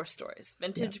got 4 stories.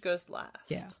 Vintage goes last.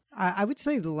 Yeah. I would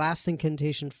say the last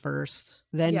incantation first,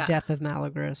 then Death of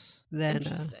Malygris, then...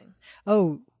 Interesting.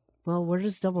 Well, where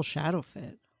does Double Shadow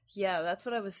fit? Yeah, that's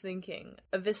what I was thinking.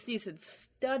 Avistes had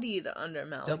studied under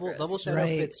Malygris. Double Shadow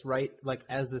fits right, like,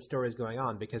 as the story's going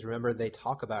on, because remember, they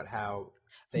talk about how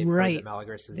they've heard that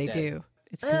Malygris is dead. They do.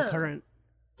 It's concurrent.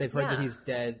 They've heard that he's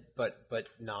dead, but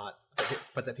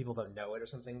that people don't know it or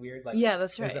something weird. Like,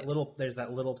 that's right. There's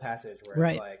that little passage where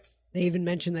it's like... They even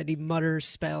mention that he mutters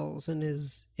spells in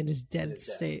his dead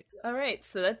state. All right,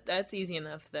 so that's easy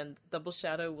enough then. Double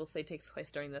Shadow, we'll say, takes place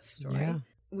during this story. Yeah.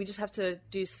 We just have to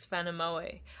do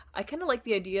Sven-Imode. I kind of like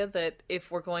the idea that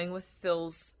if we're going with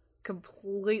Phil's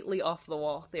completely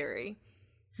off-the-wall theory,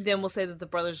 then we'll say that the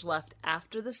brothers left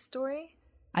after this story.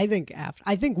 I think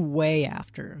way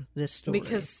after this story.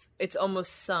 Because it's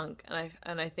almost sunk,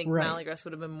 and I think Malygris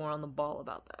would have been more on the ball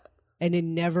about that. And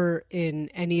in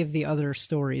any of the other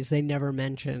stories, they never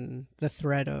mention the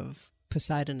threat of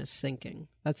Poseidon is sinking.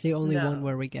 That's the only one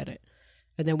where we get it.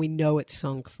 And then we know it's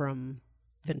sunk from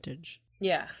Vintage.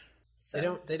 Yeah.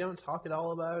 So. They don't talk at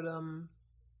all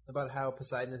about how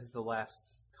Poseidon is the last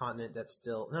continent that's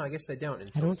still... No, I guess they don't.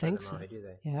 I don't think so. Do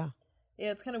they? Yeah.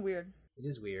 Yeah, it's kind of weird. It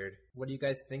is weird. What do you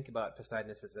guys think about Poseidon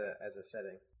as a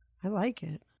setting? I like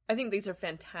it. I think these are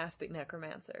fantastic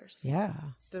necromancers. Yeah.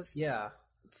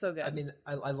 So good. I mean,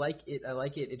 I like it. I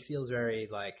like it. It feels very,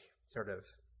 like, sort of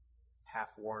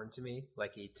half-worn to me.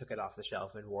 Like he took it off the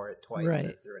shelf and wore it twice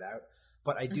and threw it out.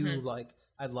 But I do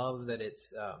I love that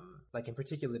it's, like, in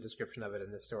particular, the description of it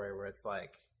in this story where it's,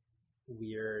 like,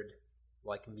 weird,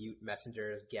 like, mute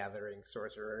messengers gathering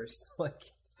sorcerers to, like,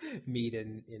 meet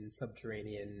in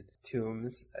subterranean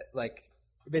tombs. Like,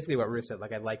 basically what Ruth said.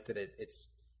 Like, I like that it's,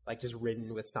 like, just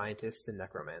ridden with scientists and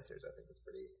necromancers. I think it's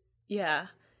pretty... Yeah.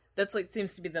 That's, like,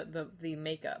 seems to be the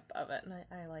makeup of it, and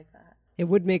I like that. It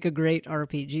would make a great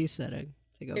RPG setting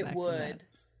to go back to that. It would.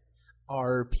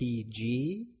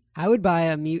 RPG? I would buy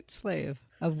a mute slave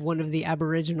of one of the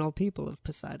aboriginal people of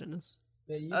Poseidonus.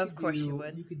 Yeah, of course you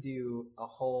would. You could do a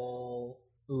whole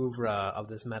oeuvre of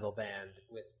this metal band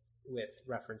with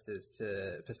references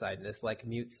to Poseidonus, like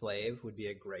Mute Slave would be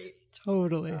a great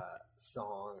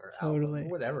song or album or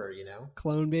whatever, you know?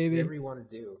 Clone Baby. Whatever you want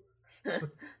to do.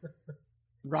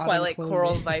 Twilight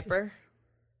Coral Viper.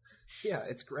 Yeah,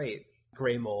 it's great.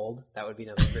 Grey Mold, that would be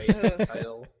another great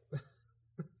title.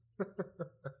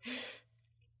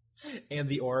 And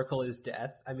the Oracle is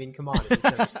Death. I mean, come on, it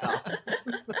never stops.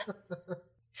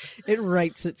 It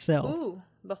writes itself. Ooh,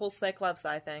 the whole Cyclops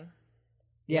eye thing.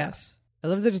 Yes. I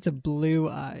love that it's a blue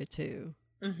eye, too.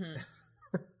 Mm-hmm.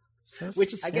 So which,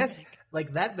 specific. I guess,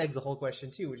 like, that begs the whole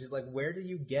question, too, which is, like, where do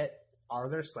you get... Are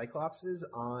there Cyclopses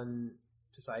on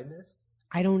Poseidonus?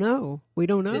 I don't know. We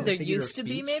don't know. There used to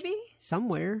be, maybe?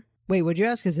 Somewhere. Wait, would you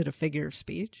ask, is it a figure of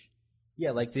speech?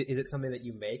 Yeah, like, is it something that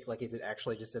you make? Like, is it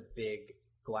actually just a big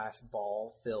glass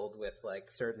ball filled with,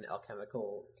 like, certain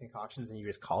alchemical concoctions and you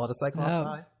just call it a Cyclops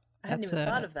eye? I hadn't even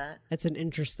thought of that. That's an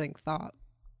interesting thought.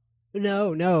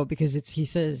 No, because he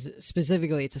says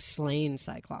specifically it's a slain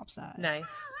Cyclops eye. Nice.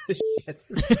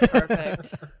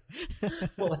 Perfect.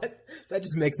 Well, that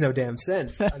just makes no damn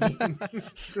sense. I mean...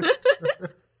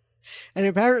 And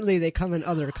apparently they come in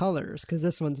other colors because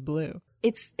this one's blue.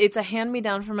 It's a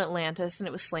hand-me-down from Atlantis, and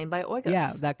it was slain by Oikos.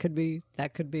 Yeah, that could be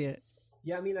it.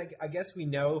 Yeah, I mean, I guess we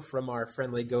know from our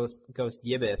friendly ghost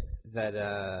Yibbeth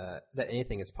that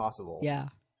anything is possible. Yeah,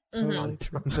 totally.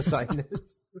 From Poseidonus.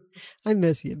 I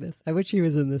miss Yibbeth. I wish he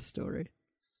was in this story.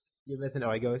 Yibbeth and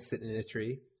Oikos sitting in a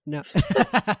tree. No.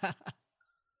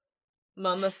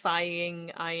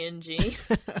 Mummifying ing.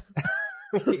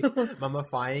 Wait,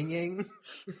 mummifying?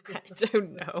 I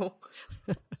don't know.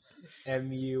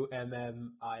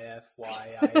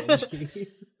 mummifying.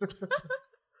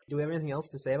 Do we have anything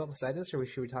else to say about Poseidonus, or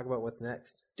should we talk about what's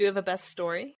next? Do you have a best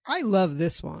story? I love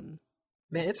this one.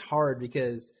 Man, it's hard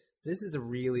because this is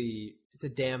it's a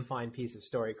damn fine piece of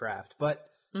storycraft. But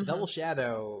The Double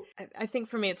Shadow. I think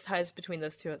for me, it's ties between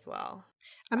those two as well.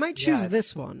 I might choose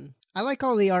this one. I like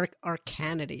all the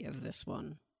arcanity of this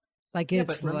one. Like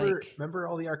it's remember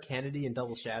all the arcanity in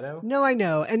Double Shadow? No, I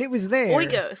know, and it was there.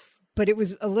 Oikos. But it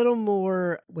was a little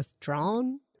more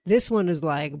withdrawn. This one is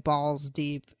like balls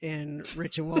deep in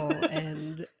ritual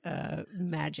and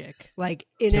magic. Like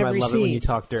in Tim, every I love scene, it when you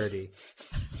talk dirty.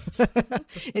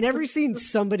 In every scene,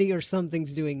 somebody or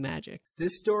something's doing magic.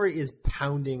 This story is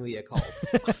pounding the occult.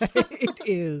 It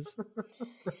is.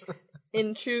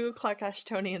 In true Clark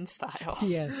Ashtonian style.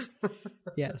 Yes.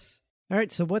 Yes. All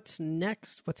right, so what's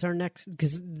next? What's our next?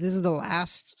 Because this is the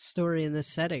last story in this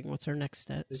setting. What's our next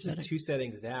setting? This is 2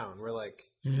 settings down. We're like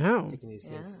taking these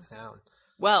things to town.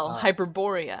 Well,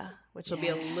 Hyperborea, which will be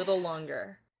a little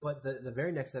longer. But the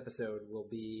very next episode will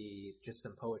be just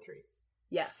some poetry.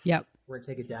 Yes. Yep. We're going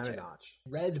to take it down a notch.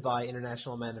 Read by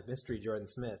International Man of Mystery, Jordan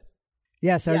Smith.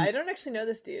 Yes. I don't actually know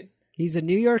this dude. He's a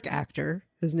New York actor.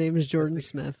 His name is Jordan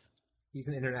Smith. He's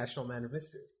an International Man of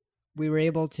Mystery. We were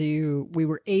able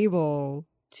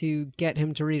to get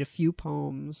him to read a few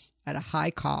poems at a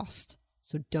high cost.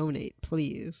 So donate,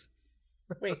 please.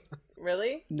 Wait,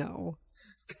 really? No.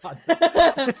 God.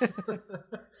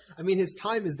 I mean, his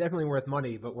time is definitely worth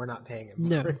money, but we're not paying him.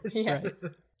 No. Yeah. Right.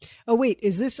 Oh, wait.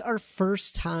 Is this our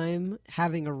first time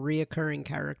having a reoccurring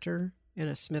character in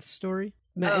a Smith story?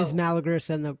 Is Malygris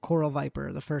and the Coral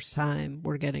Viper the first time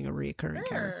we're getting a reoccurring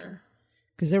character?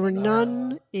 Because there were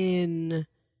none in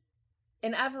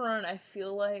Averone, I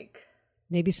feel like...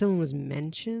 Maybe someone was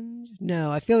mentioned?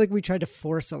 No, I feel like we tried to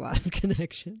force a lot of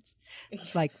connections.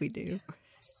 Like we do.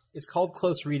 It's called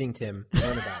close reading, Tim.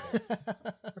 Learn about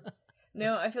it.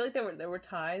 No, I feel like there were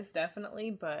ties,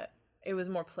 definitely, but it was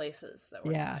more places that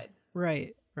were tied.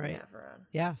 Right. In Averone.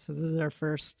 Yeah, so this is our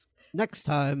first next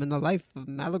time in the life of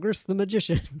Malygris the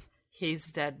Magician. He's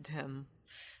dead, Tim.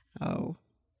 Oh,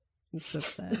 it's so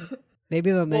sad.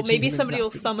 Maybe they'll mention maybe him somebody will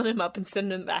summon him up and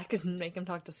send him back and make him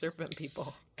talk to serpent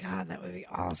people. God, that would be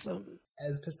awesome.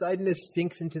 As Poseidonus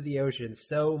sinks into the ocean,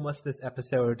 so must this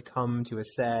episode come to a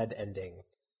sad ending.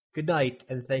 Good night,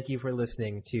 and thank you for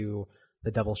listening to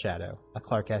The Double Shadow, a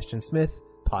Clark Ashton Smith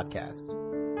podcast.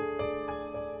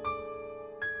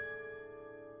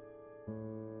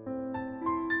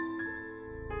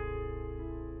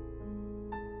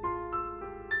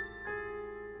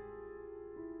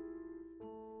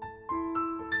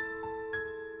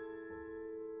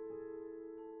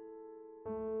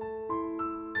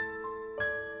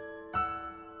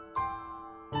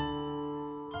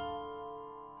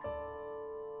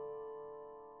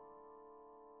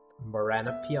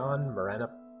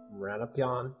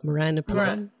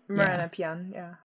 Maranapion? Maranapion, yeah.